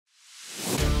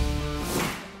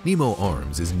Nemo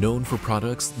Arms is known for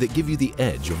products that give you the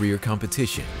edge over your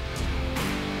competition.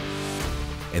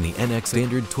 And the NX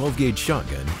Standard 12-gauge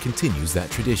shotgun continues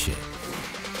that tradition.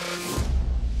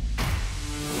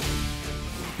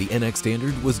 The NX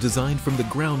Standard was designed from the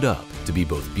ground up to be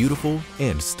both beautiful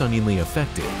and stunningly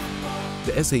effective.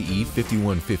 The SAE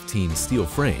 5115 steel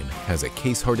frame has a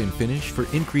case-hardened finish for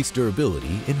increased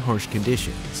durability in harsh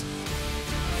conditions.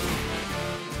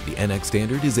 The NX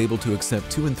Standard is able to accept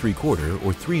 2 3/4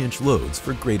 or 3-inch loads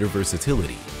for greater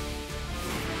versatility.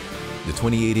 The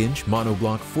 28-inch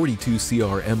monobloc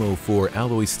 42CR MO4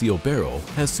 alloy steel barrel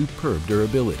has superb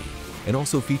durability and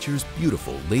also features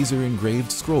beautiful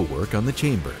laser-engraved scrollwork on the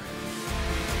chamber.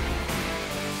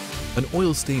 An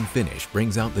oil-stained finish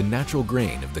brings out the natural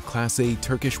grain of the Class A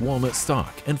Turkish walnut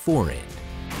stock and forend.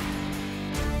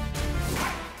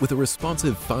 With a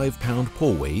responsive 5-pound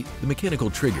pull weight, the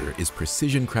mechanical trigger is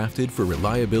precision crafted for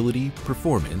reliability,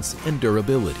 performance, and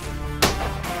durability.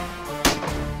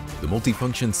 The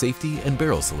multifunction safety and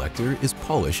barrel selector is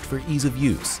polished for ease of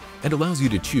use and allows you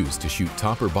to choose to shoot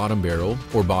top or bottom barrel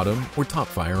or bottom or top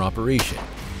fire operation.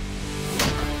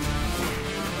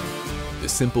 The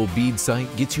simple bead sight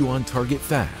gets you on target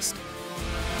fast.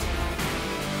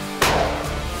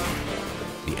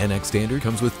 The NX Standard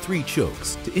comes with 3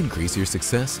 chokes to increase your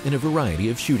success in a variety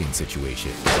of shooting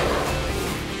situations.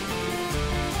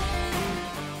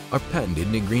 Our patented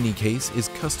Negrini case is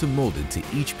custom molded to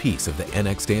each piece of the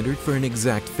NX Standard for an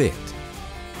exact fit.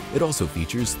 It also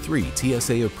features 3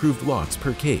 TSA-approved locks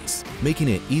per case, making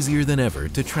it easier than ever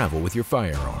to travel with your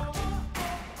firearm.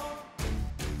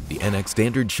 The NX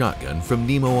Standard shotgun from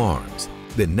Nemo Arms,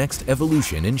 the next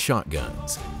evolution in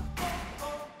shotguns.